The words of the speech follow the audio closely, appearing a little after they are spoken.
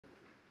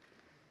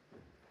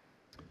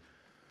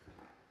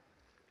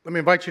Let me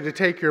invite you to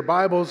take your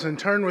Bibles and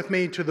turn with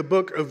me to the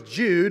book of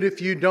Jude. If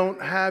you don't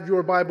have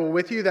your Bible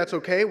with you, that's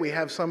okay. We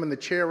have some in the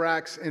chair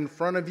racks in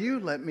front of you.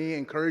 Let me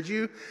encourage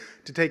you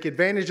to take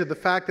advantage of the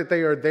fact that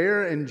they are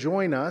there and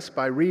join us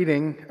by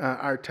reading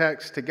our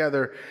text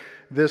together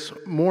this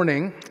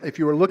morning. If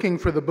you are looking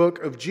for the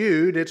book of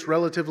Jude, it's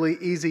relatively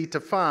easy to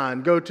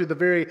find. Go to the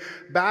very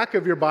back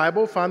of your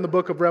Bible, find the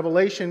book of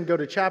Revelation, go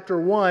to chapter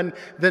 1,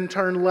 then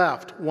turn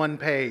left one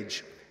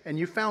page, and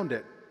you found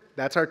it.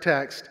 That's our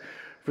text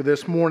for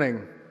this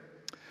morning.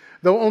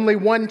 Though only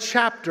one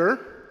chapter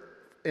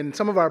in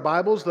some of our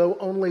Bibles, though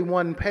only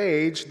one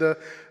page, the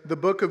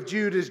book of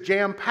Jude is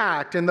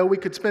jam-packed, and though we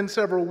could spend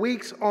several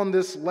weeks on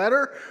this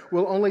letter,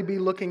 we'll only be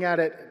looking at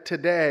it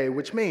today,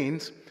 which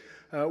means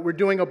we're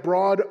doing a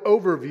broad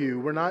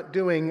overview. We're not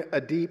doing a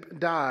deep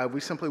dive.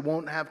 We simply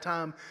won't have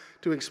time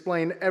to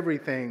explain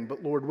everything,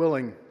 but Lord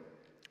willing,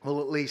 we'll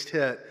at least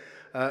hit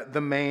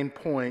the main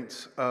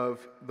points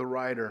of the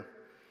writer.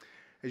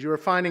 As you are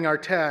finding our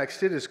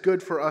text, it is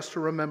good for us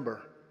to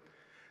remember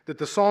that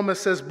the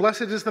psalmist says,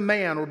 "Blessed is the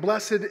man," or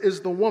 "Blessed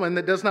is the woman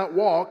that does not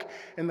walk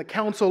in the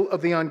counsel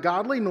of the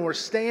ungodly, nor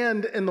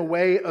stand in the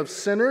way of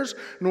sinners,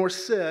 nor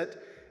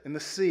sit in the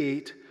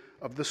seat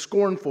of the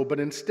scornful, but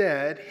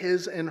instead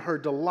his and her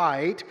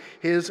delight,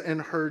 his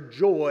and her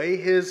joy,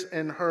 his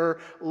and her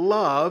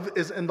love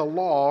is in the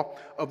law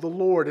of the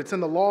Lord." It's in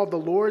the law of the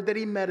Lord that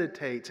he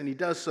meditates, and he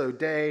does so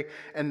day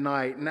and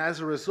night. And as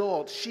a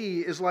result, she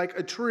is like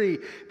a tree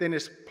that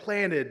is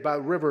planted by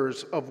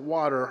rivers of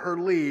water. Her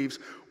leaves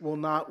will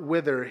not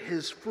wither.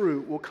 His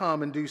fruit will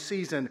come in due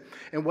season.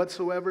 And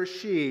whatsoever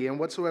she and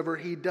whatsoever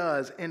he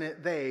does in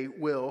it, they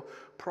will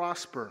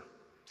prosper.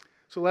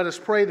 So let us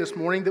pray this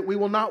morning that we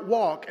will not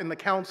walk in the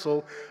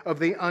counsel of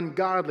the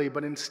ungodly,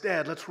 but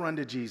instead let's run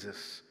to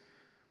Jesus.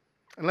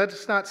 And let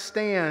us not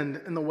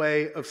stand in the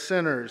way of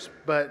sinners,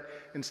 but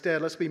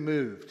instead let's be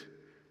moved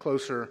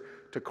closer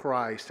to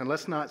Christ. And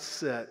let's not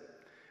sit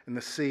in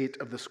the seat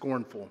of the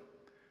scornful,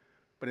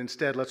 but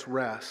instead let's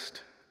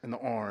rest in the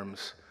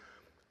arms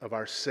of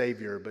our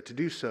Savior. But to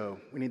do so,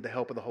 we need the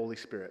help of the Holy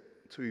Spirit.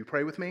 So will you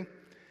pray with me?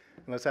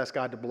 And let's ask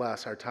God to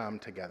bless our time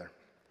together.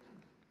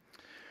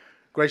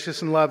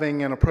 Gracious and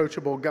loving and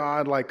approachable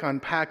God, like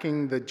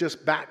unpacking the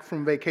just back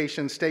from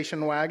vacation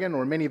station wagon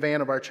or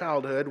minivan of our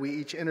childhood, we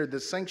each entered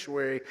this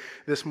sanctuary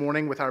this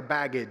morning with our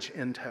baggage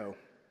in tow.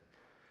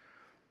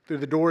 Through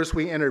the doors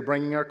we entered,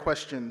 bringing our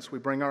questions, we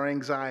bring our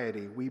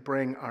anxiety, we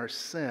bring our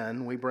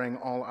sin, we bring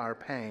all our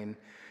pain,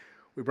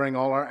 we bring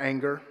all our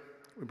anger,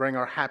 we bring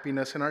our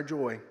happiness and our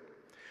joy.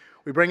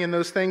 We bring in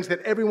those things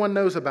that everyone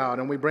knows about,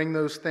 and we bring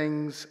those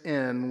things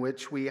in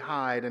which we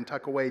hide and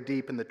tuck away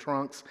deep in the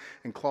trunks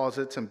and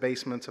closets and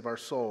basements of our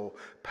soul,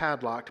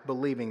 padlocked,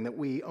 believing that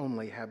we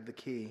only have the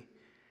key.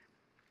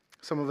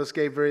 Some of us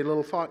gave very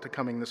little thought to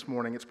coming this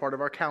morning. It's part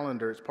of our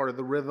calendar. It's part of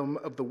the rhythm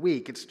of the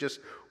week. It's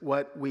just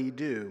what we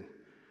do.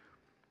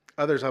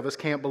 Others of us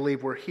can't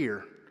believe we're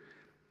here,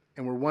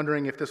 and we're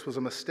wondering if this was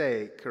a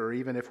mistake or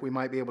even if we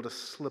might be able to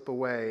slip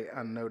away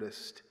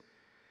unnoticed.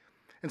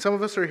 And some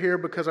of us are here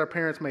because our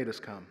parents made us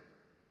come.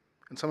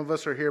 And some of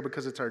us are here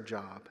because it's our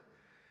job.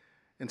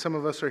 And some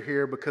of us are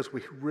here because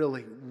we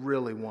really,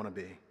 really want to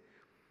be.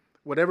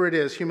 Whatever it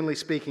is, humanly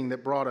speaking,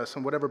 that brought us,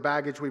 and whatever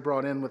baggage we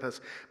brought in with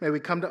us, may we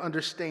come to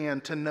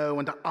understand, to know,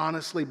 and to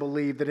honestly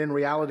believe that in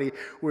reality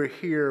we're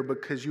here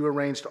because you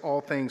arranged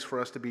all things for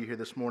us to be here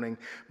this morning,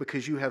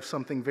 because you have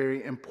something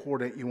very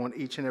important you want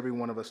each and every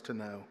one of us to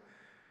know.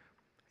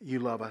 You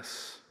love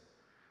us.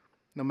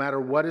 No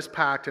matter what is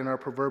packed in our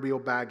proverbial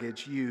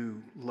baggage,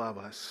 you love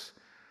us.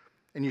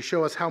 And you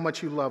show us how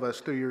much you love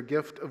us through your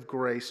gift of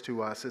grace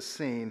to us as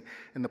seen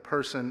in the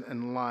person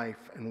and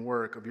life and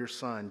work of your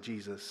Son,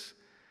 Jesus.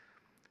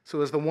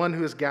 So as the one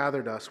who has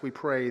gathered us, we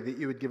pray that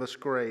you would give us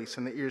grace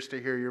and the ears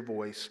to hear your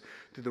voice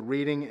through the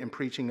reading and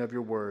preaching of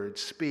your words.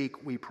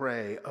 Speak, we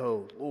pray,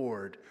 O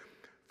Lord,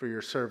 for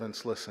your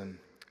servants listen.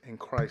 In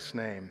Christ's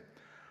name,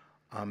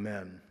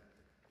 amen.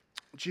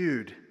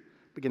 Jude.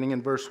 Beginning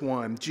in verse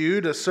 1.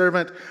 Jude, a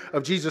servant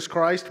of Jesus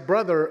Christ,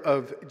 brother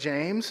of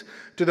James,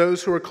 to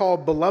those who are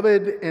called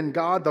beloved in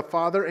God the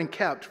Father and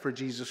kept for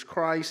Jesus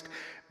Christ,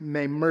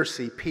 may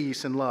mercy,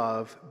 peace, and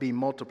love be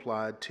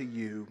multiplied to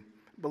you.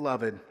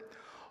 Beloved,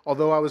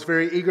 although I was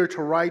very eager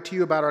to write to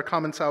you about our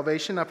common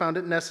salvation, I found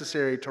it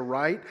necessary to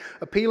write,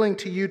 appealing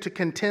to you to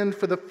contend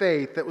for the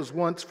faith that was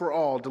once for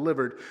all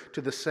delivered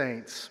to the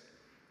saints.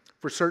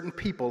 For certain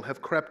people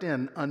have crept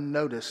in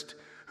unnoticed,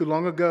 who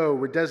long ago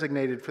were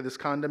designated for this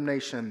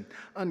condemnation,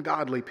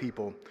 ungodly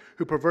people,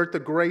 who pervert the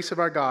grace of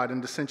our God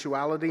into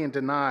sensuality and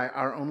deny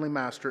our only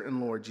Master and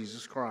Lord,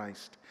 Jesus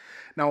Christ.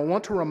 Now I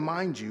want to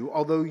remind you,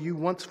 although you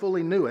once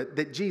fully knew it,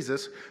 that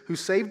Jesus, who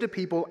saved a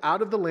people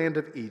out of the land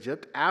of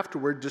Egypt,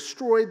 afterward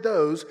destroyed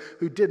those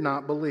who did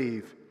not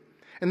believe.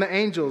 And the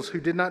angels who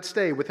did not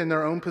stay within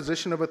their own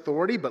position of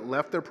authority, but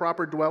left their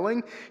proper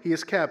dwelling, he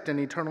has kept in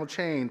eternal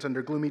chains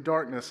under gloomy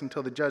darkness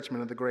until the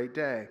judgment of the great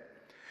day.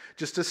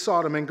 Just as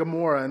Sodom and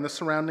Gomorrah and the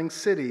surrounding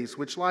cities,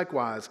 which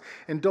likewise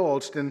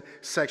indulged in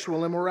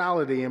sexual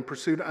immorality and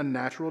pursued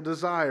unnatural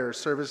desires,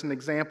 serve as an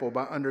example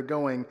by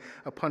undergoing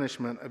a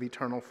punishment of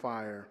eternal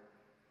fire.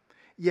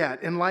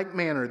 Yet, in like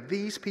manner,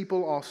 these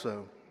people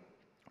also,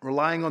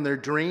 relying on their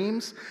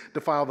dreams,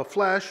 defile the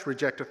flesh,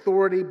 reject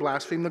authority,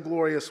 blaspheme the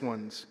glorious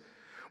ones.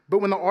 But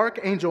when the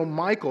archangel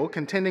Michael,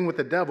 contending with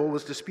the devil,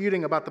 was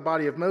disputing about the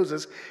body of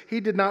Moses, he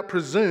did not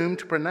presume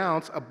to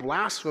pronounce a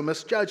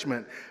blasphemous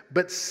judgment,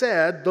 but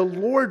said, "The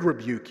Lord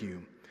rebuke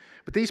you."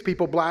 But these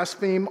people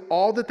blaspheme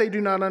all that they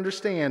do not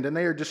understand, and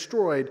they are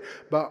destroyed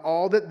by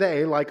all that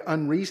they, like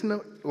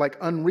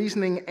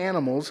unreasoning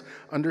animals,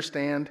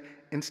 understand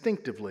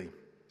instinctively.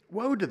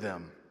 Woe to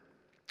them,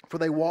 for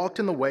they walked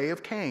in the way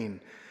of Cain,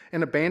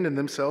 and abandoned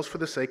themselves for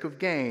the sake of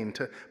gain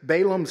to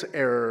Balaam's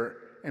error,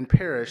 and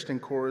perished in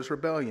Korah's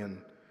rebellion.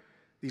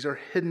 These are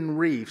hidden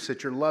reefs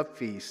at your love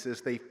feasts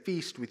as they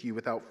feast with you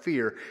without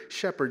fear,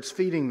 shepherds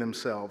feeding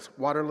themselves,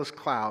 waterless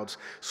clouds,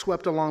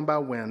 swept along by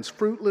winds,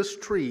 fruitless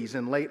trees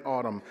in late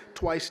autumn,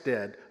 twice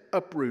dead,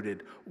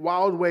 uprooted,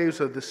 wild waves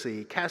of the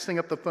sea, casting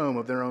up the foam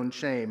of their own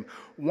shame,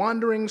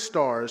 wandering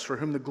stars for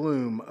whom the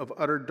gloom of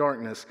utter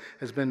darkness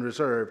has been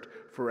reserved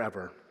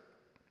forever.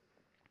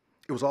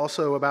 It was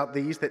also about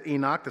these that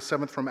Enoch, the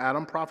seventh from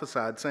Adam,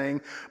 prophesied,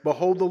 saying,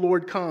 "Behold, the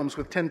Lord comes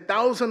with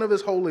 10,000 of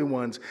his holy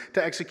ones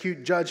to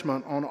execute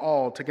judgment on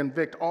all, to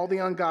convict all the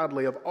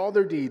ungodly of all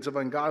their deeds of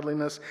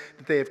ungodliness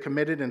that they have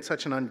committed in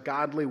such an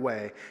ungodly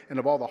way, and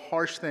of all the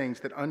harsh things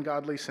that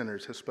ungodly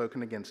sinners have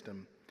spoken against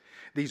him.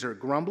 These are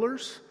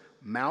grumblers,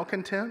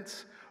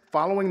 malcontents,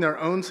 following their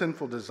own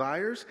sinful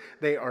desires.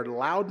 They are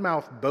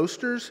loudmouth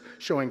boasters,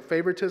 showing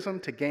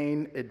favoritism to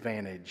gain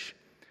advantage.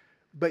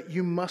 But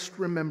you must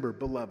remember,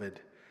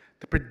 beloved,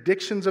 the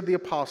predictions of the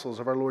apostles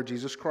of our Lord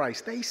Jesus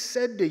Christ. They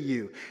said to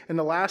you, in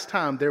the last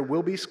time there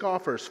will be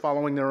scoffers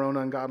following their own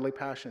ungodly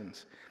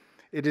passions.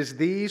 It is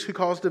these who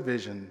cause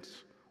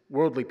divisions,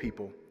 worldly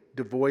people,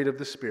 devoid of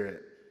the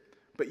Spirit.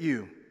 But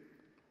you,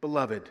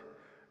 beloved,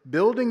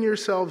 building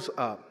yourselves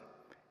up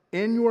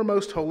in your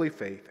most holy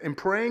faith and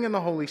praying in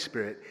the Holy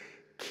Spirit,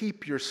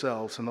 keep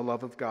yourselves in the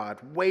love of God,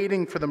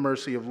 waiting for the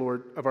mercy of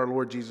our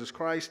Lord Jesus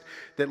Christ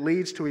that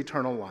leads to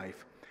eternal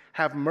life.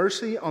 Have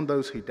mercy on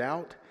those who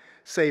doubt.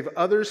 Save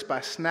others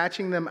by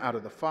snatching them out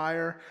of the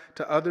fire.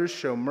 To others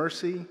show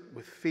mercy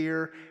with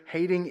fear,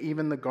 hating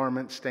even the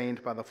garment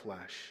stained by the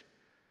flesh.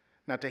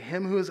 Now to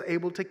him who is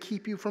able to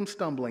keep you from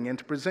stumbling and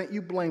to present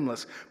you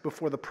blameless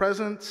before the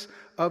presence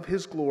of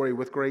his glory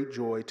with great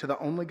joy, to the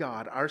only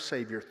God, our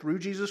Savior, through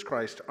Jesus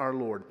Christ our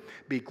Lord,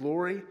 be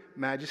glory,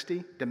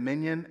 majesty,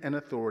 dominion, and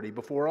authority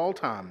before all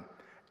time,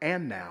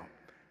 and now,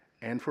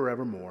 and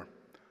forevermore.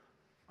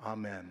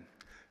 Amen.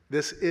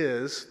 This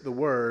is the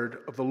word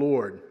of the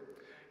Lord.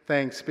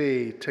 Thanks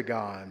be to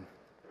God.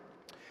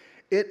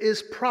 It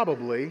is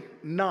probably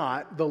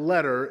not the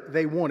letter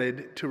they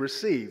wanted to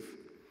receive.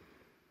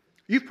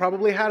 You've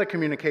probably had a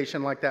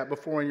communication like that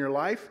before in your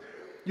life.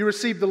 You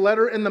receive the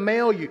letter in the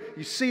mail, you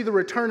see the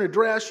return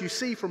address, you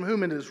see from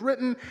whom it is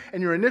written,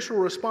 and your initial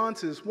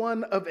response is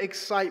one of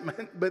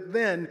excitement, but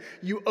then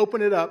you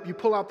open it up, you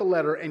pull out the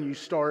letter, and you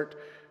start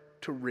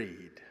to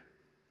read.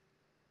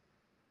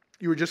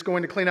 You were just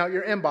going to clean out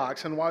your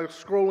inbox, and while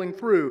scrolling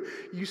through,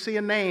 you see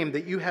a name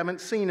that you haven't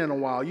seen in a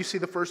while. You see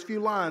the first few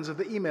lines of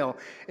the email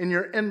in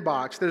your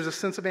inbox. There's a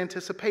sense of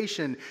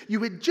anticipation.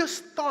 You had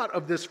just thought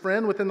of this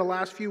friend within the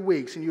last few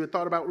weeks, and you had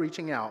thought about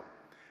reaching out.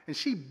 And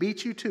she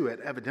beat you to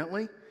it,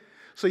 evidently.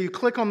 So you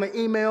click on the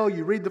email,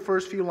 you read the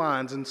first few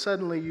lines, and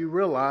suddenly you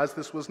realize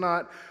this was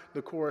not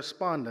the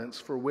correspondence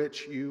for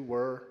which you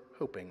were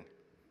hoping.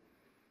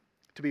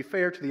 To be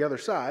fair to the other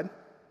side,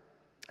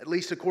 at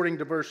least according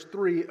to verse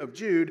 3 of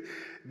Jude,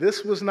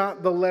 this was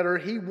not the letter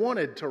he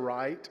wanted to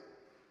write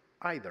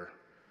either.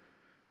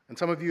 And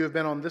some of you have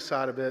been on this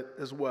side of it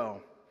as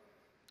well.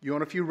 You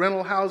own a few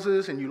rental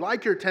houses and you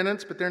like your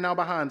tenants, but they're now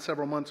behind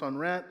several months on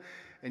rent,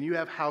 and you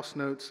have house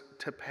notes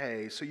to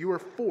pay. So you are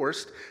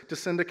forced to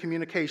send a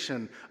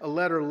communication, a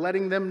letter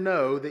letting them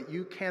know that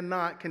you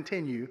cannot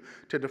continue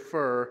to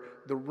defer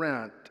the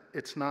rent.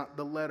 It's not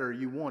the letter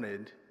you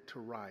wanted to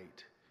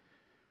write.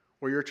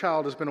 Or your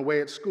child has been away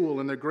at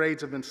school and their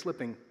grades have been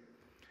slipping.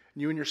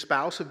 You and your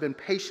spouse have been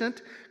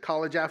patient.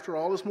 College, after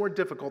all, is more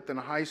difficult than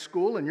high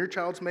school, and your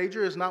child's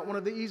major is not one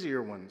of the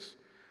easier ones.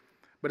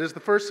 But as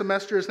the first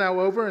semester is now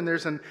over and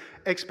there's an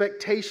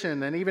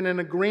expectation and even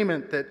an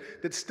agreement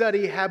that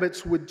study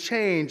habits would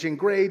change and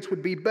grades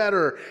would be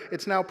better,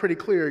 it's now pretty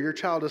clear your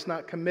child is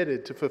not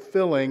committed to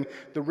fulfilling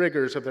the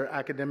rigors of their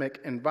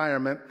academic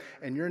environment,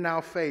 and you're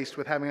now faced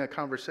with having a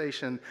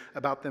conversation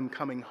about them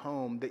coming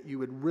home that you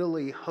had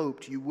really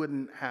hoped you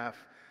wouldn't have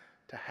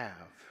to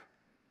have.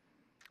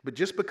 But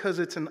just because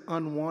it's an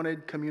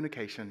unwanted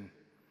communication,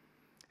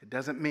 it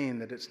doesn't mean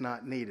that it's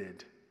not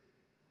needed.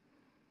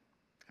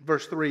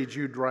 Verse 3,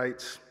 Jude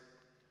writes,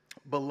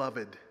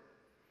 "Beloved."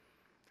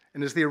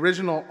 And as the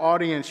original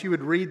audience, you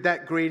would read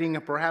that greeting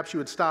and perhaps you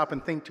would stop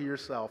and think to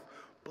yourself,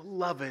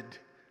 "Beloved,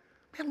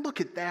 man,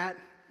 look at that,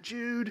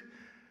 Jude.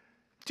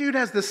 Jude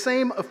has the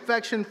same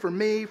affection for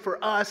me,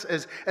 for us,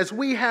 as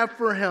we have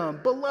for him.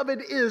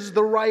 Beloved is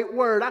the right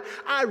word.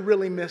 I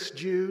really miss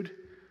Jude.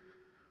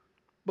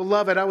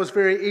 Beloved, I was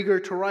very eager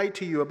to write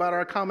to you about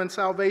our common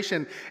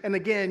salvation. And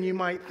again, you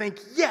might think,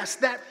 yes,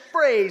 that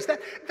phrase,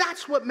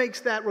 that's what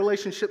makes that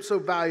relationship so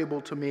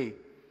valuable to me.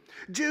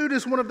 Jude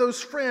is one of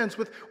those friends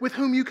with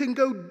whom you can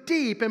go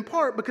deep, in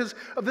part because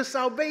of the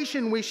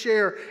salvation we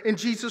share in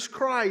Jesus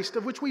Christ,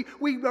 of which we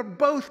are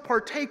both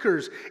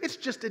partakers. It's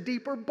just a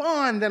deeper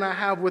bond than I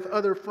have with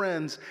other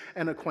friends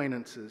and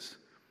acquaintances.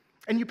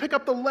 And you pick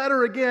up the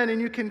letter again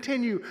and you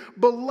continue,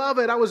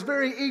 Beloved, I was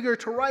very eager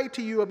to write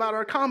to you about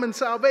our common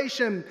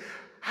salvation.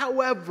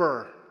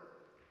 However,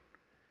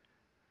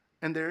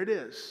 and there it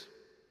is.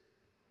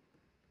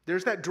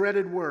 There's that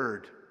dreaded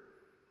word,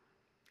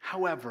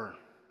 however.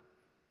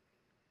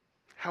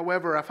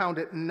 However, I found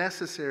it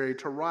necessary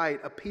to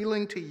write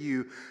appealing to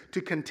you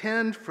to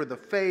contend for the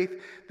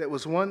faith that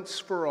was once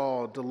for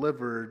all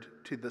delivered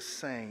to the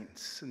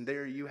saints. And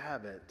there you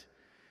have it.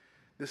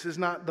 This is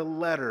not the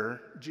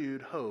letter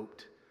Jude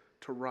hoped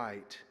to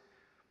write.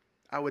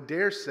 I would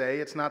dare say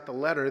it's not the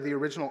letter the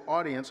original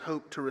audience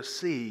hoped to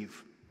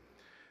receive.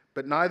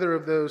 But neither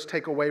of those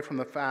take away from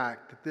the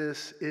fact that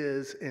this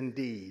is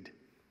indeed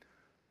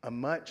a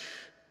much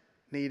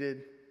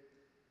needed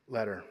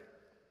letter.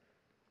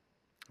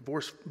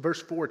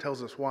 Verse 4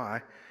 tells us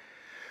why.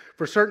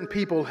 For certain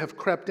people have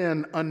crept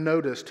in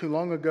unnoticed who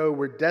long ago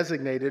were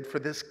designated for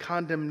this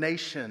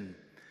condemnation.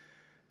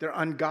 They're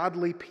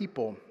ungodly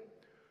people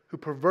who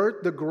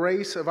pervert the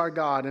grace of our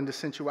God into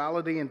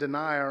sensuality and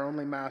deny our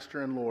only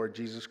Master and Lord,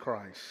 Jesus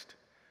Christ.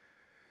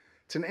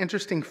 It's an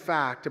interesting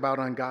fact about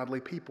ungodly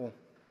people.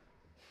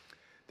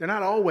 They're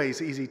not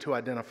always easy to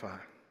identify.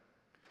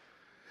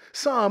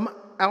 Some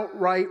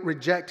outright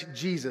reject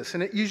Jesus,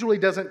 and it usually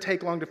doesn't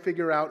take long to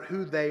figure out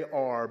who they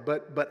are.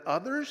 But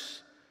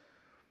others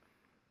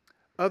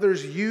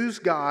use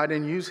God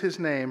and use His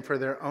name for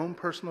their own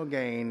personal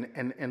gain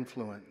and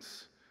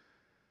influence.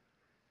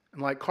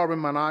 And like carbon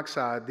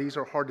monoxide, these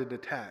are hard to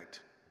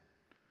detect,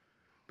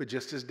 but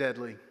just as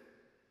deadly.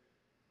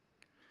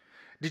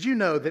 Did you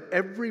know that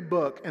every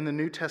book in the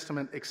New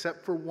Testament,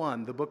 except for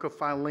one, the book of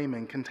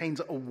Philemon,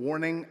 contains a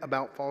warning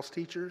about false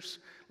teachers?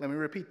 Let me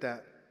repeat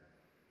that.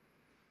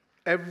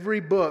 Every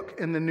book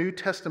in the New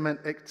Testament,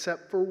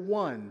 except for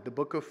one, the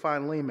book of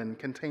Philemon,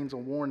 contains a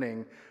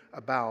warning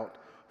about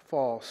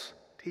false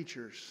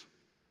teachers.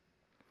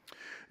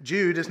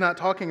 Jude is not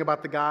talking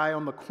about the guy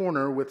on the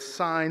corner with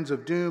signs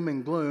of doom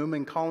and gloom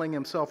and calling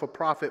himself a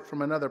prophet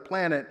from another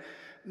planet.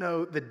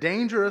 No, the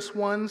dangerous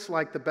ones,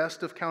 like the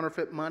best of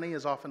counterfeit money,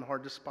 is often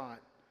hard to spot.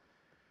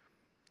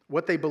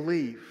 What they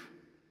believe,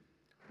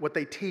 what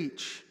they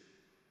teach,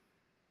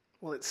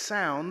 well, it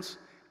sounds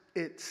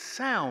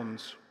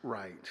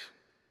right.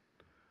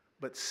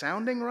 But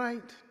sounding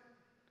right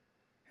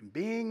and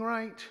being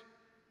right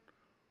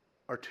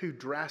are two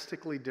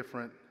drastically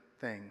different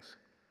things.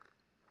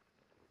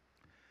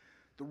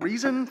 The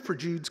reason for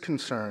Jude's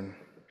concern,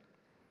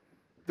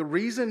 the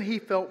reason he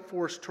felt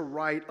forced to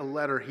write a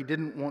letter he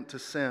didn't want to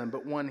send,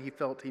 but one he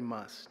felt he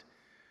must,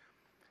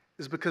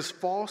 is because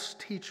false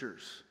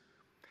teachers,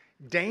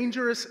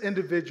 dangerous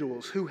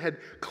individuals who had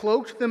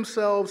cloaked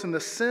themselves in the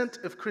scent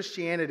of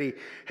Christianity,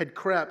 had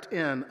crept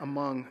in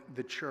among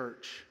the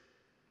church.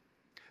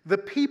 The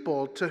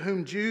people to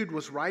whom Jude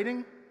was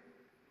writing,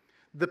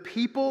 the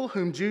people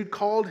whom Jude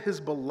called his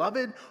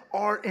beloved,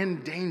 are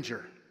in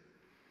danger.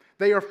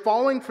 They are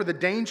falling for the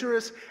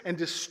dangerous and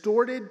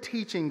distorted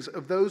teachings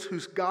of those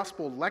whose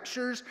gospel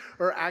lectures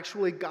are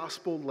actually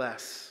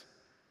gospel-less.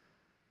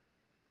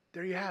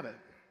 There you have it.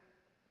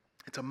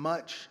 It's a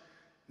much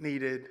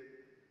needed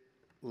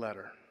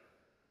letter.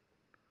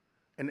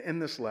 And in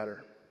this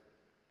letter,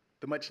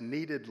 the much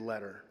needed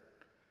letter,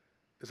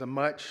 is a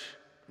much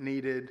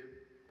needed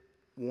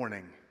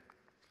warning.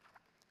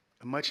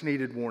 A much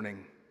needed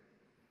warning.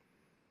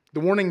 The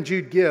warning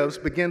Jude gives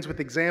begins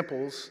with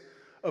examples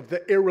of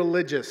the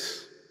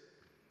irreligious,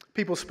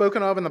 people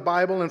spoken of in the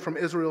Bible and from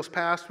Israel's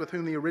past with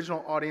whom the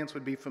original audience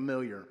would be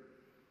familiar.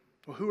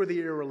 Well, who are the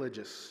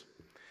irreligious?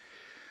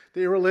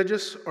 The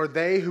irreligious are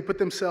they who put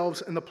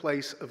themselves in the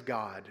place of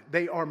God.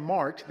 They are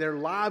marked, their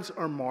lives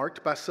are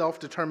marked by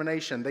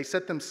self-determination. They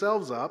set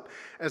themselves up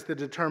as the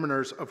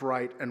determiners of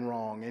right and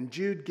wrong. And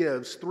Jude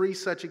gives three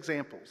such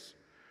examples.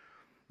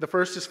 The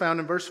first is found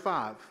in verse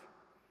 5.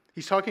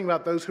 He's talking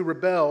about those who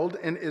rebelled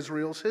in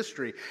Israel's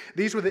history.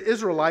 These were the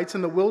Israelites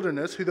in the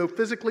wilderness who, though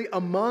physically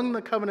among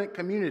the covenant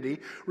community,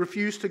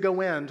 refused to go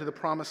into the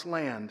promised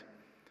land.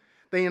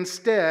 They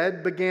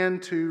instead began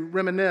to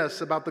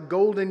reminisce about the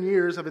golden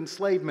years of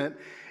enslavement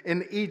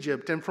in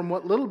Egypt. And from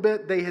what little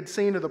bit they had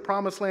seen of the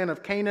promised land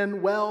of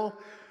Canaan, well,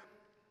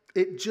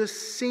 it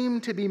just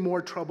seemed to be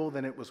more trouble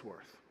than it was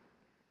worth.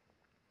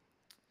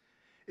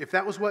 If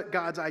that was what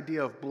God's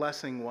idea of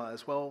blessing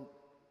was, well,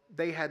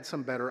 they had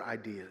some better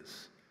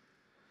ideas.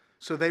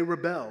 So they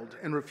rebelled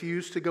and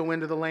refused to go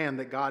into the land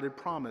that God had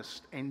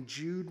promised. And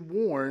Jude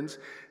warns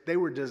they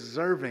were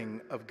deserving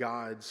of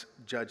God's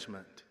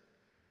judgment.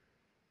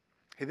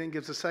 He then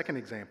gives a second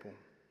example.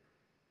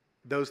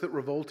 those that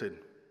revolted.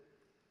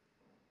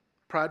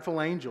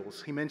 Prideful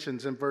angels, he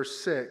mentions in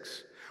verse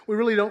 6. We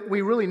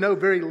really know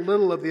very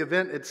little of the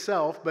event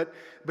itself, but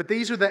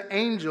these are the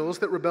angels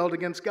that rebelled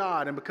against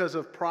God, and because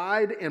of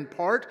pride in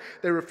part,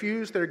 they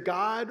refused their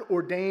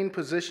God-ordained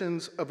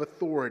positions of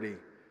authority,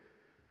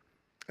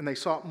 and they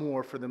sought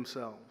more for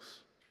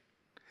themselves.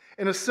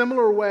 In a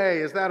similar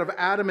way as that of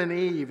Adam and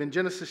Eve in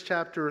Genesis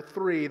chapter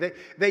 3,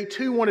 they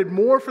too wanted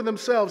more for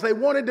themselves. They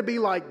wanted to be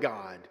like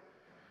God.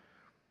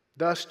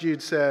 Thus,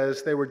 Jude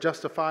says, they were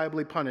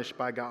justifiably punished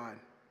by God.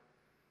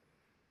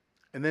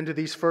 And then to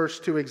these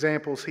first two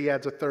examples, he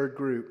adds a third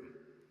group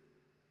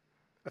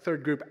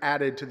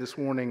added to this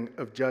warning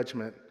of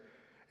judgment.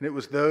 And it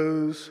was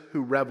those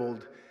who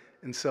reveled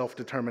in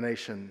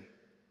self-determination.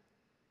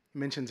 He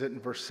mentions it in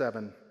verse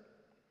 7.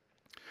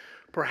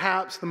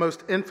 Perhaps the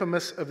most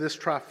infamous of this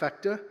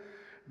trifecta,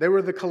 they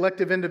were the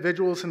collective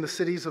individuals in the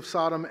cities of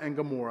Sodom and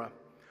Gomorrah,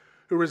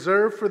 who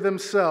reserved for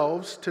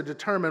themselves to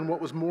determine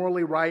what was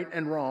morally right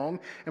and wrong,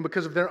 and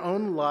because of their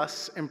own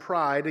lusts and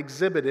pride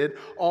exhibited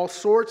all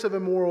sorts of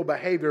immoral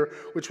behavior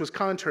which was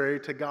contrary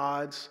to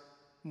God's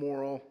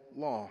moral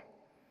law.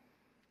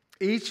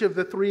 Each of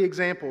the three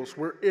examples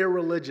were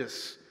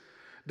irreligious,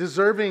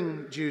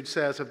 deserving, Jude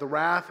says, of the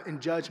wrath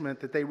and judgment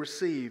that they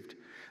received.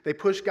 They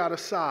pushed God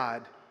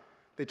aside.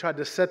 They tried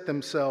to set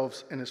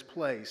themselves in his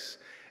place.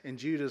 And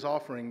Jude is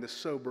offering this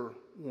sober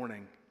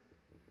warning.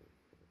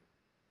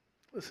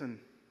 Listen,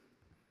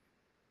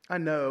 I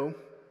know,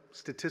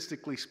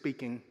 statistically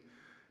speaking,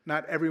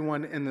 not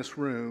everyone in this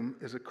room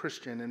is a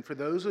Christian. And for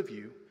those of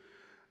you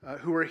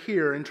who are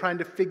here and trying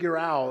to figure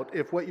out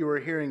if what you are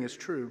hearing is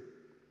true,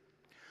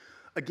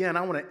 again,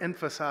 I want to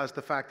emphasize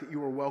the fact that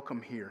you are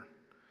welcome here.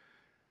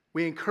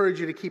 We encourage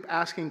you to keep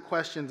asking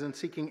questions and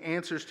seeking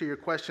answers to your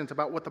questions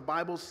about what the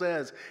Bible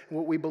says and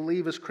what we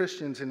believe as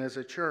Christians and as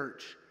a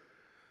church.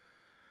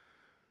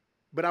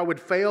 But I would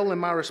fail in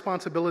my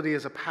responsibility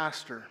as a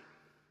pastor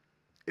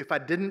if I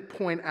didn't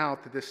point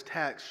out that this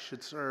text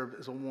should serve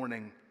as a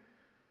warning.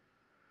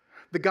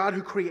 The God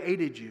who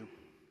created you,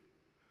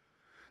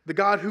 the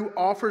God who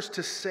offers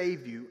to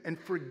save you and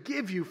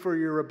forgive you for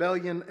your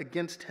rebellion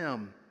against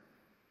him,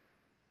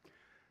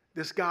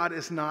 this God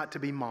is not to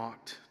be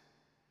mocked,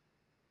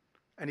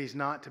 and he's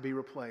not to be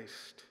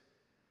replaced.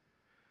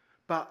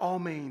 By all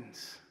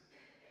means,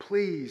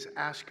 please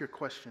ask your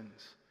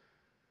questions,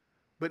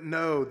 but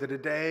know that a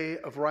day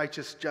of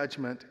righteous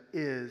judgment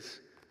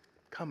is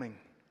coming.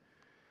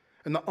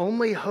 And the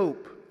only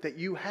hope that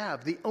you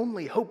have, the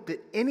only hope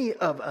that any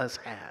of us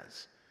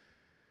has,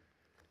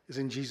 is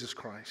in Jesus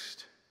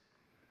Christ.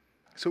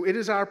 So it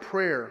is our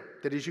prayer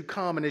that as you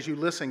come and as you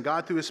listen,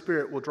 God through his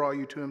Spirit will draw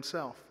you to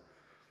himself.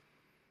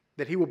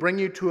 That he will bring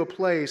you to a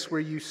place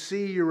where you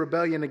see your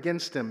rebellion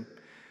against him,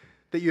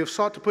 that you have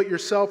sought to put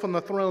yourself on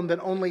the throne that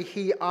only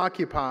he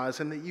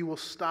occupies, and that you will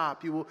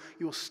stop. You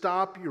will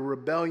stop your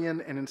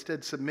rebellion and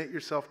instead submit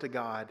yourself to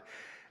God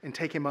and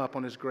take him up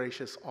on his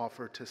gracious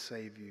offer to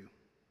save you.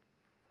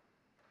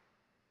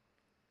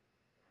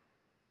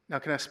 Now,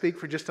 can I speak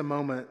for just a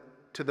moment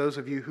to those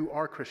of you who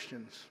are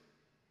Christians?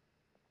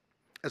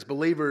 As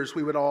believers,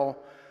 we would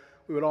all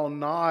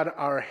nod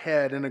our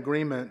head in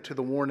agreement to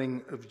the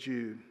warning of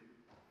Jude.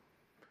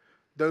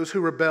 Those who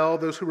rebel,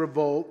 those who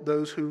revolt,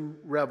 those who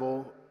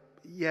revel,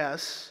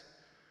 yes,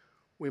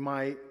 we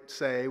might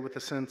say with a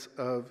sense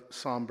of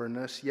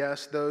somberness,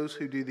 yes, those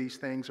who do these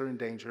things are in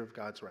danger of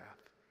God's wrath.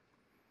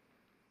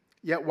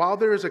 Yet while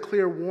there is a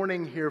clear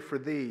warning here for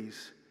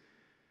these,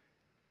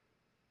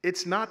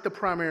 it's not the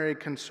primary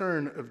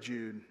concern of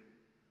Jude.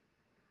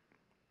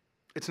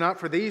 It's not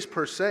for these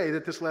per se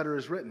that this letter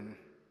is written.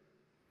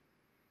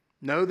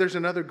 No, there's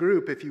another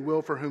group, if you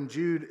will, for whom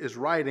Jude is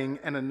writing,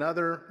 and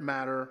another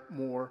matter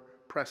more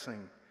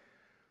pressing.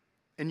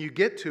 And you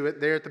get to it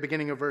there at the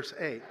beginning of verse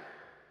 8.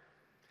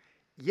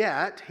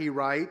 Yet, he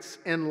writes,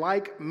 in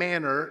like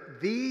manner,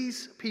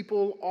 these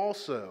people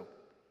also.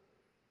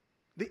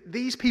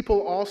 These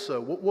people also.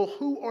 Well,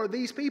 who are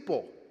these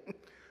people?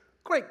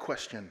 Great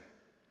question.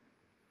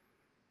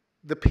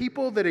 The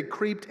people that had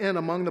creeped in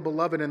among the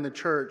beloved in the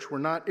church were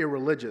not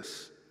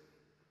irreligious,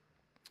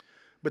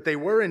 but they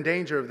were in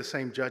danger of the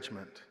same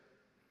judgment.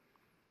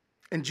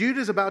 And Jude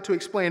is about to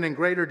explain in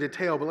greater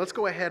detail, but let's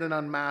go ahead and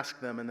unmask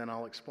them, and then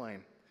I'll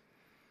explain.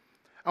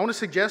 I want to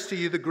suggest to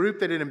you the group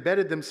that had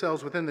embedded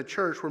themselves within the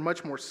church were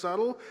much more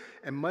subtle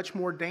and much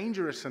more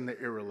dangerous than the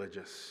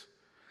irreligious.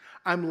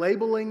 I'm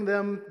labeling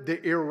them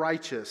the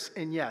irrighteous,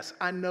 and yes,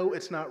 I know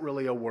it's not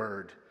really a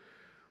word,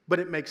 but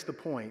it makes the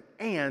point,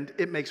 and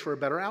it makes for a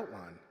better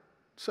outline.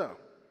 So,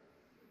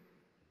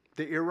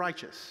 the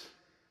irrighteous.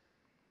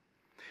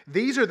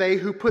 These are they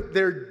who put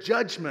their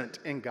judgment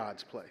in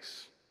God's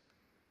place.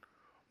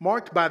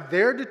 Marked by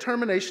their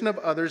determination of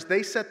others,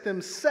 they set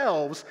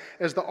themselves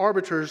as the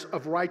arbiters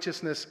of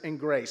righteousness and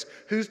grace.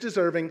 Who's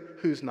deserving,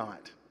 who's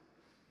not.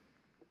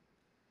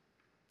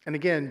 And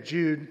again,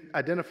 Jude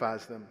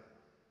identifies them,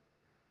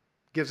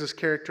 gives us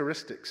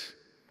characteristics.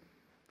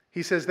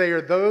 He says they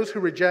are those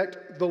who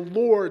reject the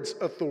Lord's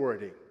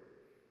authority.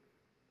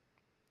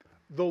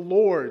 The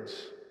Lord's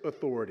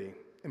authority.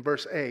 in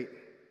verse 8.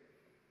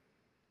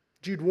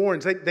 Jude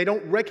warns they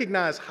don't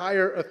recognize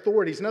higher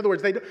authorities. In other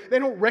words, they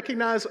don't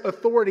recognize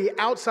authority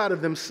outside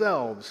of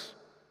themselves.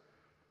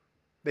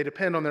 They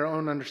depend on their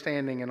own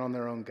understanding and on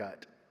their own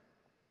gut.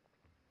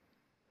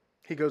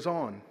 He goes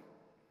on.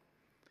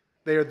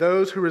 They are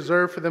those who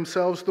reserve for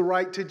themselves the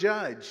right to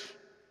judge.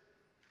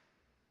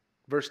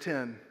 Verse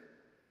 10.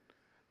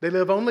 They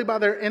live only by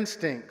their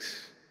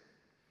instincts.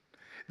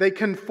 They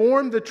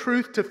conform the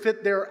truth to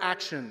fit their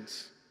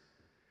actions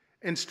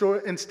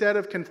instead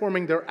of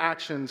conforming their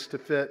actions to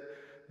fit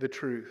the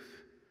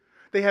truth.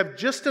 They have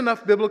just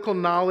enough biblical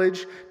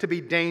knowledge to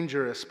be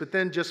dangerous, but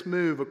then just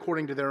move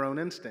according to their own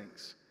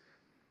instincts.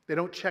 They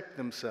don't check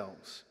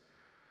themselves.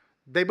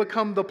 They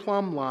become the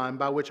plumb line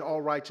by which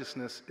all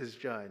righteousness is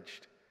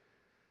judged.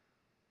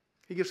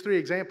 He gives 3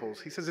 examples.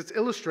 He says it's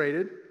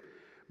illustrated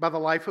by the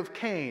life of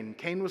Cain.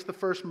 Cain was the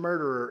first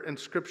murderer in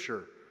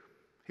Scripture.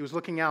 He was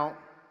looking out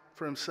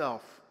for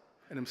himself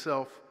and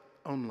himself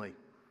only.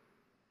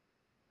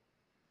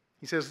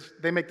 He says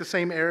they make the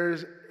same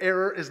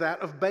error as that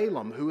of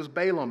Balaam. Who was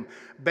Balaam?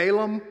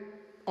 Balaam,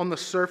 on the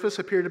surface,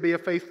 appeared to be a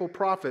faithful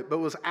prophet, but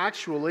was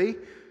actually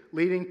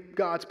leading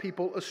God's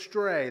people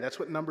astray. That's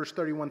what Numbers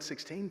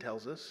 31:16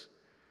 tells us.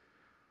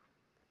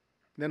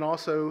 Then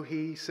also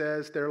he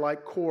says they're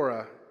like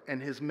Korah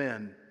and his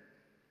men.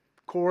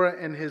 Korah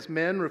and his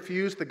men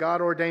refused the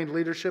God-ordained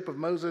leadership of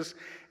Moses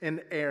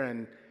and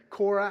Aaron.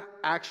 Korah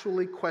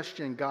actually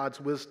questioned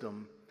God's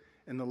wisdom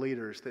in the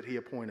leaders that he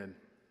appointed.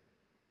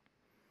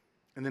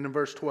 And then in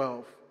verse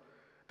 12,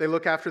 they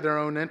look after their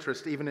own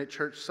interest, even at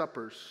church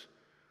suppers.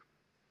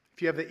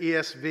 If you have the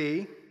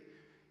ESV,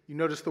 you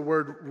notice the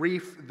word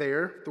reef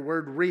there. The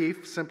word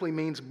reef simply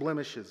means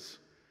blemishes.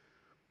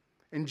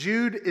 And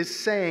Jude is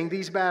saying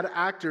these bad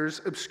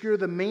actors obscure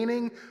the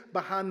meaning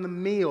behind the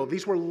meal.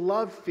 These were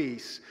love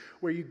feasts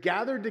where you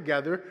gathered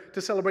together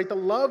to celebrate the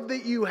love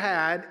that you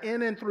had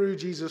in and through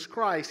Jesus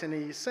Christ. And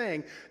he's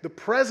saying the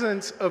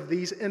presence of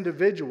these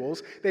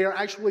individuals, they are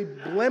actually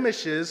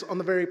blemishes on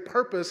the very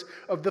purpose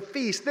of the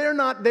feast. They're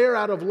not there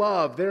out of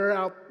love.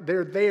 They're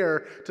there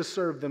to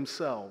serve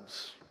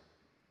themselves.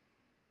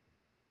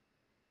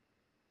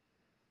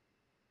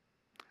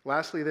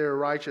 Lastly, they are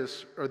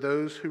righteous are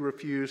those who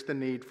refuse the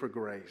need for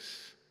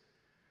grace.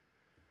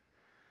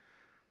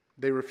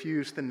 They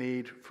refuse the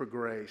need for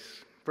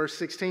grace. Verse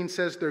 16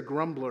 says they're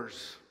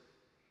grumblers.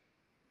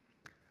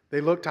 They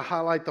look to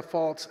highlight the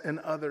faults in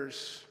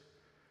others.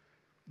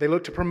 They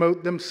look to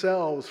promote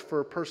themselves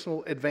for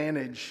personal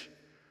advantage.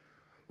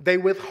 They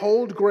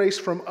withhold grace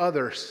from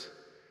others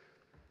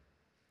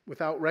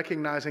without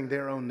recognizing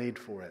their own need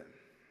for it.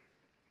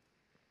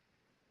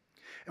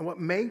 And what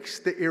makes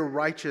the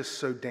irrighteous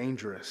so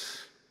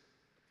dangerous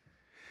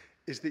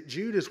is that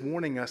Jude is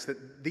warning us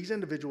that these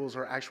individuals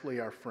are actually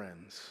our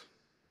friends.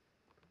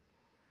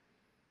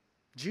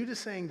 Jude is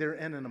saying they're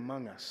in and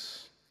among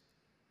us.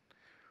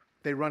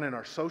 They run in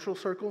our social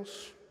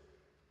circles.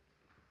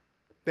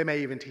 They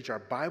may even teach our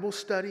Bible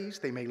studies.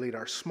 They may lead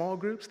our small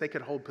groups. They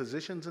could hold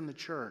positions in the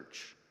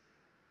church.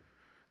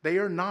 They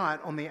are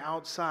not on the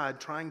outside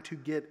trying to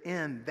get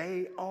in.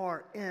 They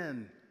are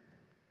in.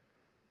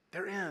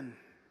 They're in.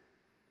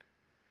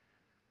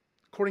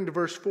 According to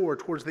verse 4,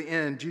 towards the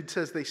end, Jude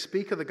says they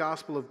speak of the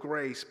gospel of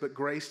grace, but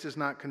grace does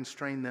not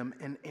constrain them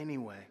in any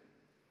way.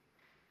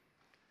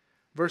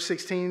 Verse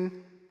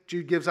 16,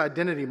 Jude gives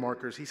identity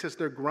markers. He says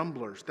they're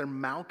grumblers, they're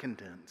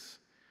malcontents.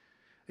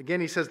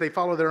 Again, he says they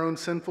follow their own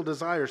sinful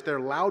desires.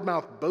 They're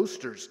loudmouth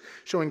boasters,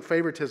 showing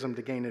favoritism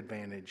to gain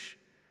advantage.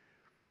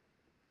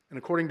 And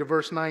according to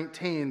verse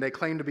 19, they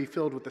claim to be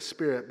filled with the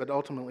Spirit, but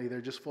ultimately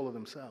they're just full of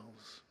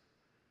themselves.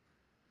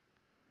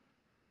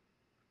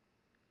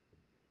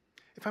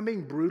 If I'm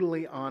being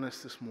brutally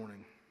honest this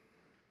morning,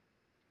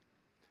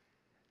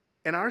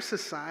 in our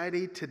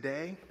society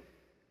today,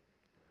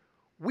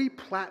 we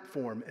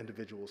platform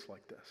individuals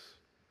like this.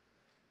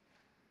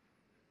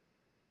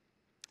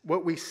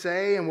 What we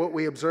say and what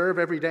we observe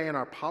every day in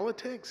our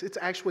politics, it's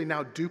actually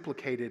now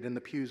duplicated in the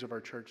pews of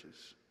our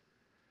churches.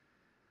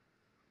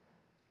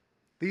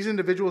 These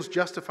individuals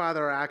justify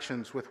their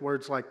actions with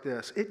words like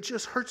this. It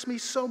just hurts me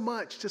so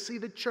much to see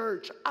the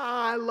church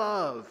I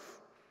love.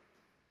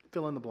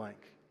 Fill in the blank.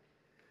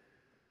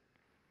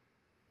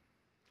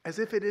 As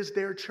if it is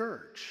their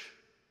church.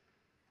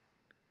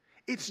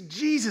 It's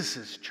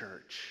Jesus'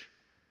 church.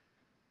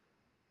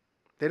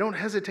 They don't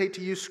hesitate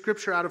to use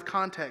Scripture out of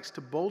context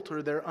to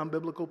bolster their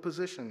unbiblical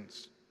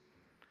positions.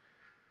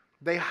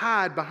 They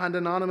hide behind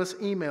anonymous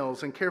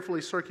emails and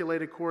carefully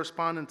circulated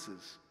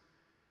correspondences.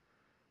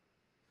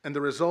 And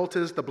the result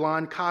is the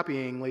blind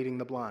copying leading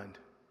the blind.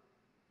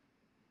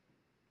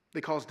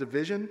 They cause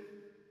division.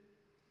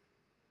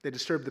 They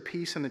disturb the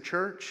peace in the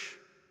church.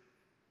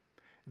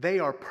 They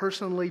are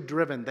personally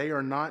driven. They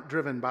are not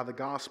driven by the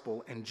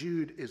gospel. And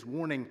Jude is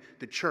warning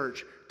the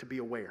church to be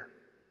aware,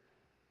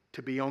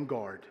 to be on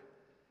guard.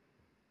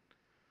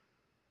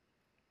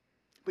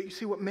 But you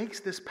see, what makes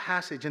this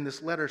passage and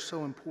this letter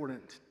so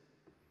important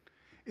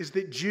is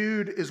that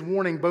Jude is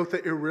warning both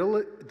the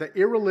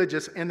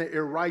irreligious and the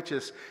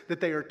irrighteous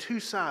that they are two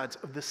sides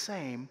of the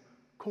same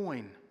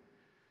coin.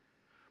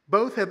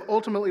 Both have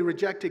ultimately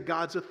rejected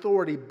God's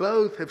authority.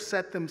 Both have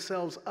set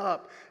themselves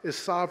up as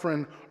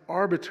sovereign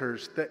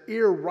arbiters. The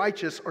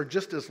irrighteous are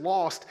just as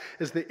lost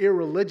as the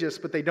irreligious,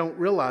 but they don't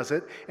realize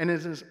it, and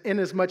is in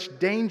as much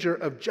danger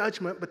of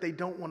judgment, but they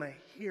don't want to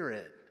hear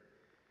it.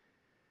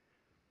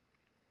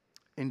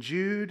 And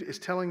Jude is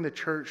telling the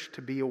church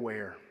to be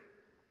aware.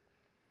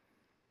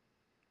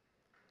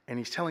 And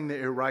he's telling the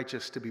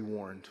irrighteous to be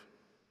warned.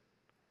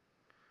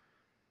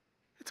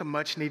 It's a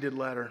much needed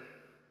letter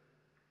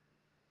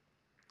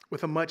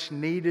with a much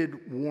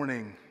needed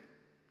warning.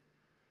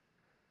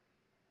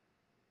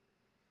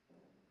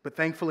 But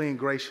thankfully and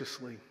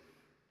graciously,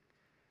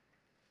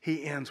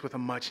 he ends with a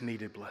much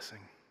needed blessing.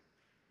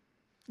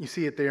 You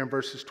see it there in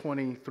verses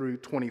 20 through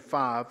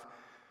 25.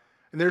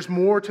 And there's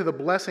more to the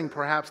blessing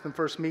perhaps than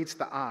first meets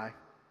the eye.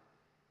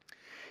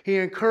 He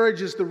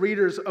encourages the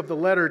readers of the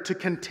letter to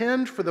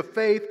contend for the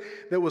faith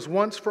that was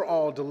once for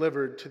all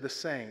delivered to the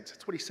saints.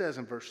 That's what he says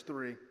in verse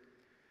 3.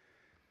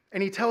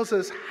 And he tells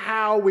us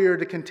how we are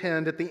to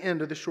contend at the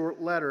end of the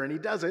short letter, and he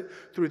does it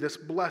through this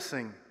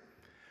blessing.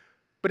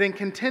 But in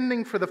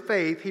contending for the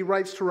faith, he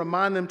writes to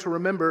remind them to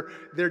remember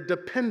their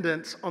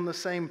dependence on the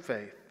same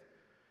faith.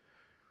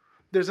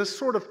 There's a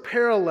sort of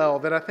parallel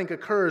that I think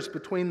occurs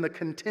between the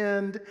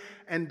contend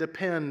and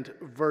depend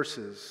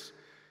verses.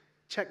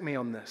 Check me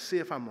on this, see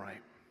if I'm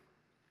right.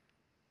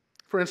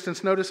 For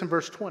instance, notice in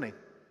verse 20,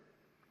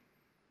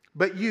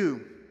 "But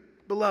you,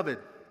 beloved,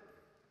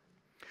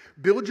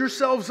 build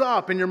yourselves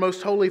up in your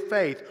most holy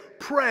faith.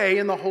 Pray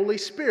in the Holy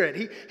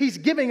Spirit." He's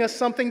giving us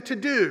something to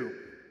do.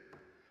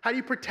 How do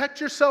you protect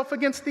yourself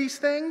against these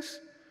things?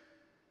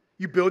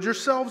 You build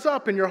yourselves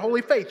up in your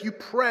holy faith. You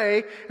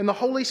pray in the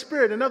Holy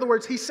Spirit. In other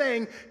words, he's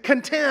saying,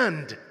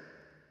 contend.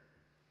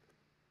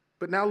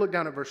 But now look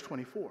down at verse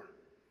 24.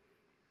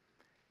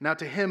 "Now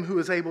to him who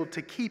is able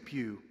to keep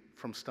you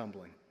from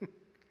stumbling."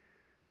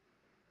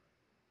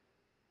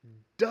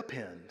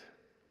 Depend.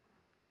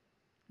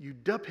 You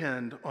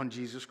depend on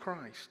Jesus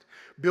Christ.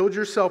 Build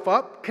yourself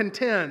up,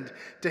 contend.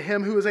 To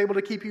him who is able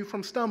to keep you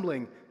from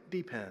stumbling,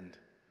 depend.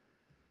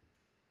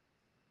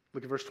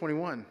 Look at verse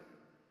 21.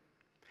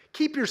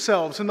 "Keep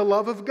yourselves in the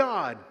love of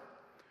God,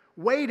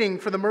 waiting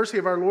for the mercy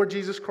of our Lord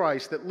Jesus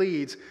Christ that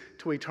leads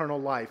to eternal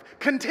life."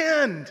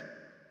 Contend.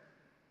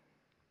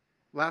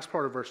 Last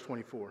part of verse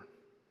 24.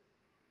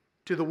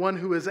 "To the one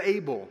who is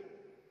able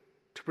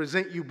to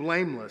present you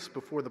blameless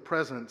before the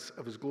presence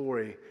of his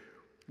glory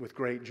with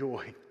great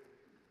joy."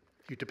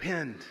 You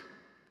depend.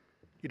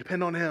 You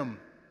depend on him.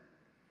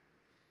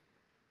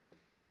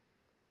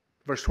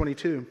 Verse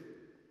 22.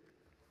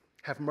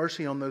 "Have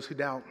mercy on those who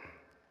doubt.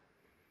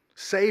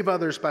 Save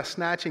others by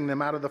snatching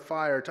them out of the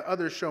fire. To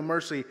others show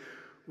mercy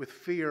with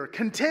fear."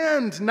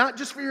 Contend, not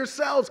just for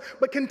yourselves,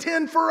 but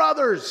contend for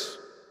others.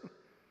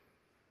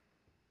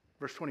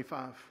 Verse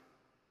 25.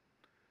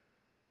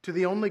 "To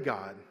the only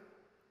God,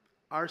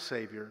 our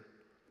Savior,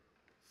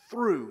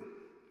 through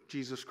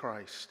Jesus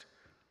Christ,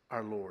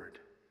 our Lord."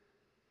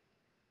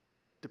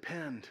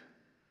 Depend.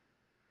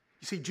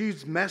 You see,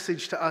 Jude's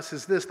message to us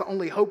is this: the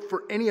only hope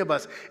for any of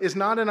us is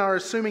not in our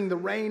assuming the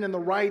reign and the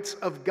rights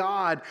of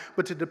God,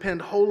 but to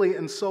depend wholly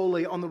and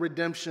solely on the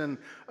redemption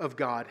of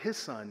God, his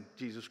Son,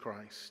 Jesus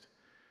Christ.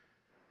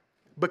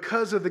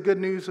 Because of the good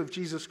news of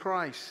Jesus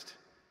Christ,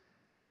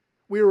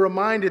 we are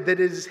reminded that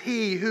it is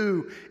he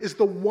who is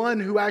the one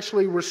who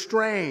actually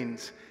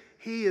restrains.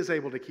 He is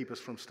able to keep us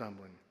from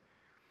stumbling.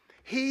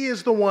 He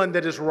is the one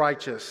that is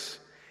righteous.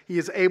 He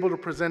is able to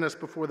present us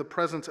before the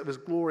presence of his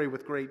glory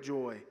with great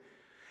joy.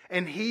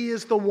 And he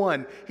is the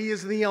one, he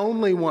is the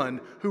only one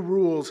who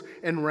rules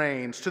and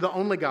reigns. To the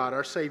only God,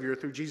 our Savior,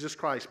 through Jesus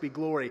Christ, be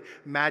glory,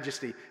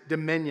 majesty,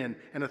 dominion,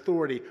 and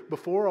authority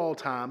before all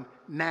time,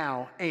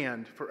 now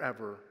and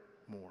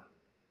forevermore.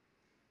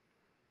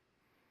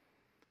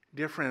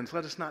 Dear friends,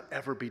 let us not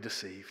ever be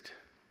deceived.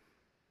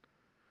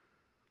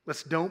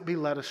 Don't be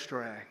led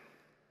astray.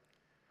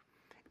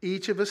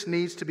 Each of us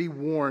needs to be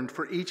warned,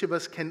 for each of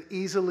us can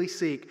easily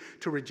seek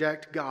to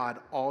reject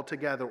God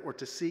altogether or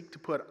to seek to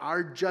put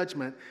our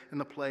judgment in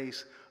the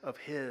place of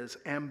his.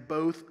 And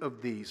both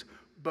of these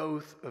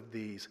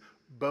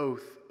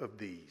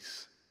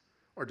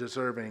are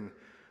deserving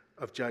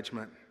of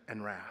judgment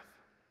and wrath.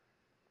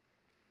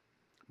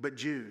 But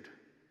Jude,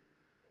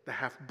 the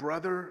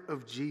half-brother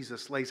of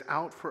Jesus, lays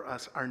out for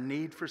us our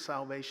need for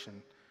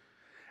salvation.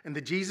 And the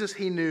Jesus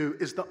he knew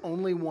is the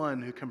only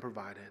one who can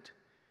provide it.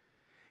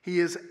 He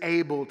is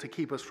able to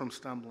keep us from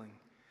stumbling.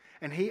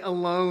 And he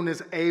alone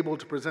is able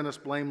to present us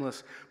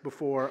blameless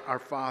before our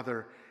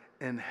Father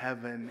in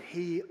heaven.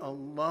 He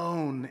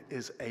alone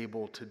is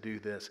able to do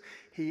this.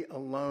 He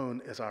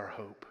alone is our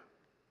hope.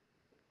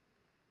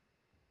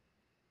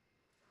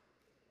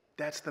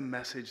 That's the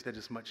message that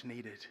is much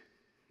needed.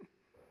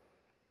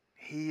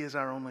 He is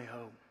our only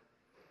hope.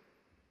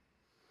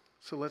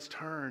 So let's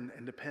turn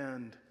and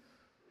depend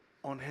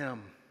on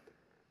him.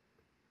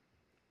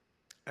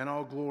 And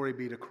all glory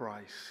be to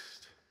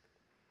Christ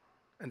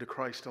and to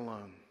Christ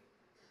alone,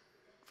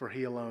 for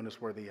he alone is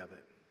worthy of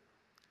it.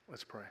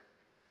 Let's pray.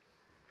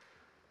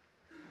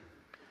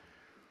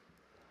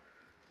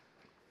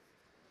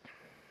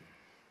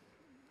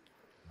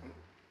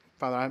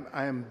 Father,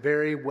 I am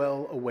very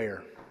well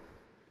aware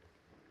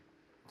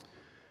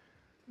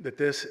that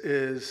this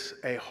is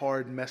a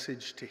hard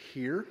message to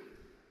hear.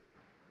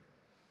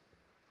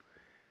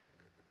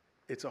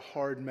 It's a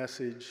hard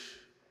message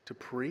to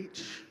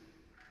preach.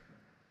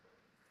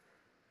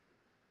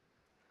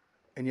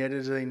 And yet it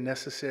is a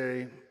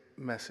necessary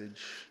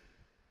message.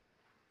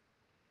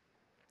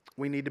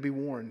 We need to be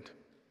warned.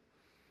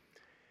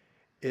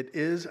 It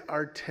is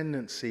our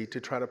tendency to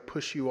try to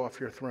push you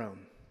off your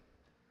throne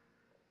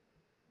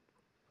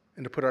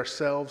and to put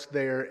ourselves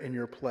there in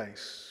your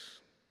place.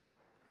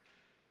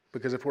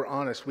 Because if we're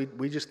honest,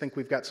 we just think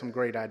we've got some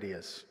great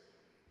ideas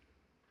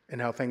and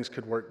how things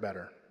could work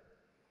better,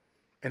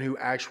 and who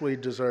actually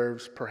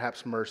deserves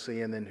perhaps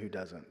mercy and then who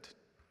doesn't.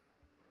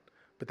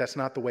 But that's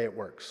not the way it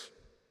works.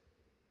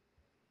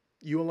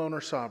 You alone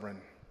are sovereign.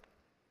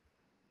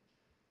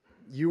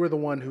 You are the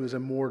one who is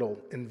immortal,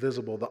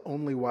 invisible, the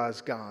only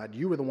wise God.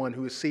 You are the one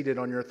who is seated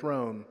on your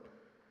throne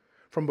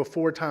from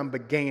before time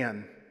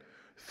began,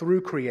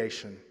 through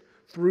creation,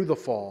 through the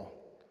fall,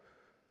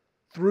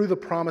 through the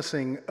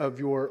promising of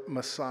your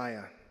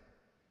Messiah.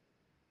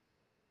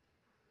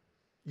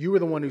 You are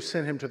the one who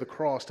sent him to the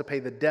cross to pay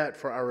the debt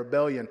for our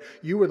rebellion.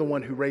 You are the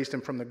one who raised him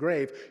from the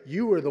grave.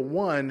 You are the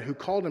one who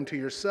called him to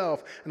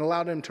yourself and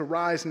allowed him to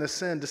rise and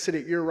ascend to sit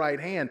at your right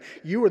hand.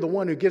 You are the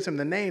one who gives him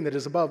the name that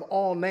is above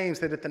all names,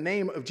 that at the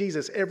name of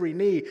Jesus every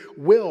knee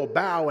will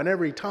bow and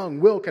every tongue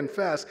will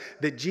confess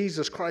that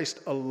Jesus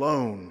Christ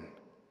alone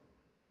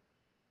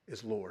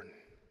is Lord.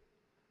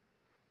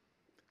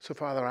 So,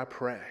 Father, I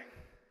pray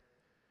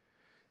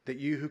that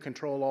you who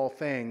control all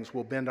things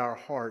will bend our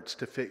hearts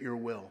to fit your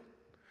will,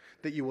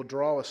 that you will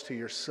draw us to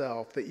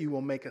yourself, that you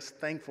will make us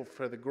thankful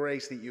for the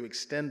grace that you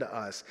extend to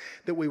us,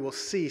 that we will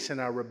cease in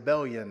our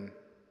rebellion,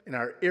 in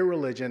our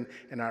irreligion,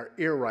 in our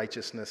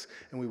irrighteousness,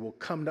 and we will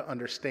come to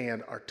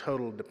understand our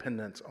total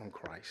dependence on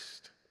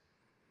Christ.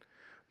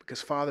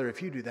 Because, Father,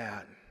 if you do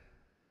that,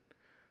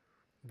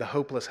 the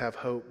hopeless have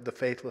hope, the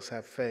faithless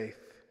have faith,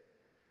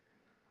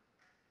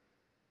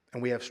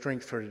 and we have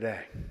strength for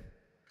today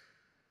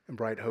and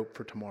bright hope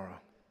for tomorrow.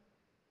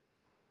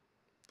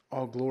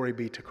 All glory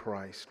be to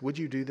Christ. Would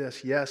you do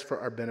this? Yes, for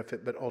our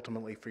benefit, but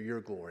ultimately for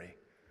your glory.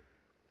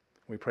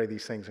 We pray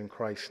these things in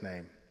Christ's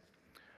name.